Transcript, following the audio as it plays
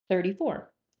34.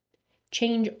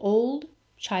 Change old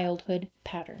childhood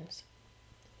patterns.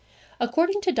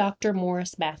 According to Dr.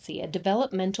 Morris Massey, a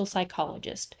developmental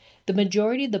psychologist, the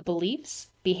majority of the beliefs,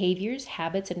 behaviors,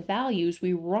 habits, and values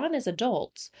we run as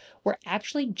adults were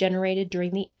actually generated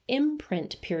during the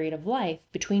imprint period of life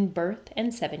between birth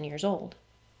and 7 years old.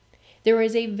 There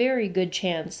is a very good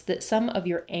chance that some of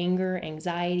your anger,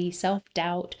 anxiety,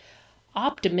 self-doubt,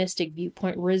 optimistic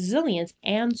viewpoint, resilience,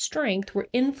 and strength were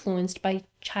influenced by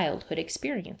childhood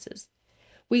experiences.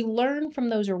 We learn from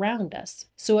those around us,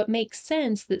 so it makes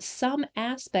sense that some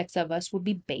aspects of us would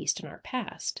be based in our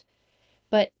past.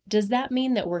 But does that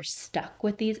mean that we're stuck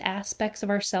with these aspects of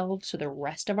ourselves for the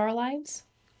rest of our lives?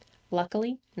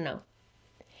 Luckily, no.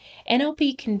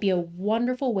 NLP can be a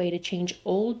wonderful way to change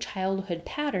old childhood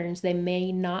patterns that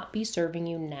may not be serving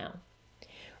you now.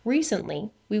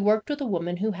 Recently, we worked with a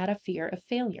woman who had a fear of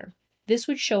failure. This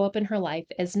would show up in her life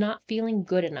as not feeling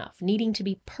good enough, needing to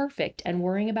be perfect, and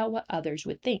worrying about what others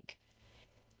would think.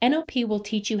 NLP will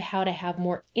teach you how to have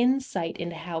more insight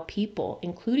into how people,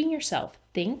 including yourself,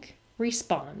 think,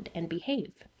 respond, and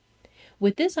behave.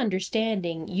 With this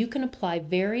understanding, you can apply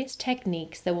various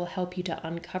techniques that will help you to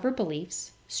uncover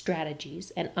beliefs,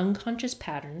 strategies, and unconscious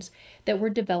patterns that were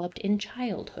developed in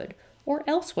childhood, or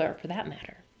elsewhere for that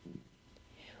matter.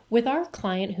 With our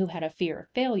client who had a fear of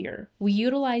failure, we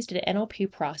utilized an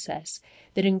NLP process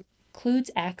that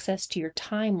includes access to your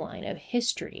timeline of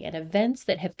history and events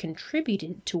that have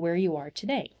contributed to where you are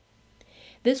today.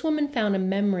 This woman found a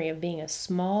memory of being a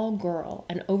small girl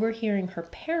and overhearing her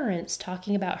parents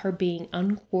talking about her being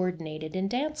uncoordinated in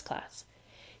dance class.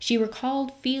 She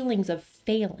recalled feelings of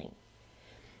failing,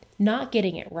 not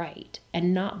getting it right,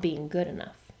 and not being good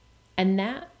enough. And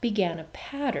that began a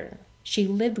pattern she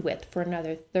lived with for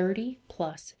another 30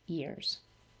 plus years.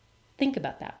 Think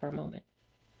about that for a moment.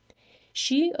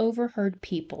 She overheard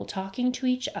people talking to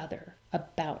each other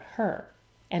about her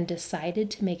and decided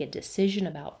to make a decision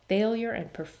about failure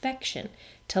and perfection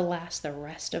to last the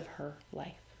rest of her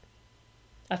life.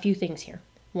 A few things here.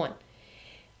 1,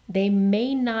 they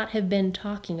may not have been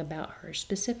talking about her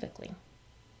specifically.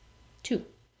 2,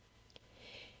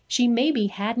 she maybe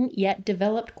hadn't yet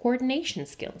developed coordination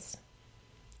skills.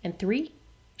 And 3,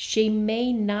 she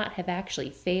may not have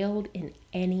actually failed in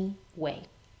any way.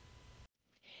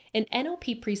 An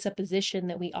NLP presupposition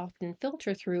that we often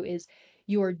filter through is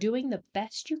you are doing the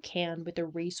best you can with the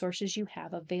resources you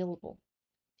have available.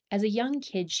 As a young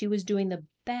kid, she was doing the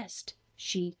best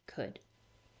she could.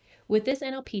 With this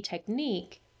NLP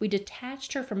technique, we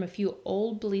detached her from a few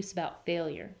old beliefs about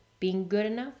failure, being good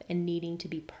enough, and needing to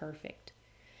be perfect.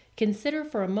 Consider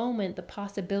for a moment the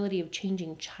possibility of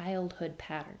changing childhood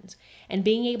patterns and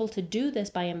being able to do this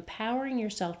by empowering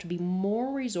yourself to be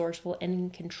more resourceful and in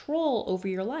control over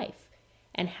your life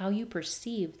and how you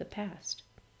perceive the past.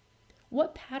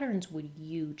 What patterns would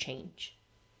you change?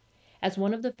 As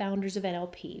one of the founders of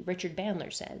NLP, Richard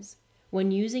Bandler, says,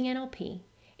 when using NLP,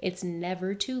 it's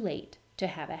never too late to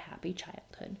have a happy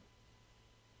childhood.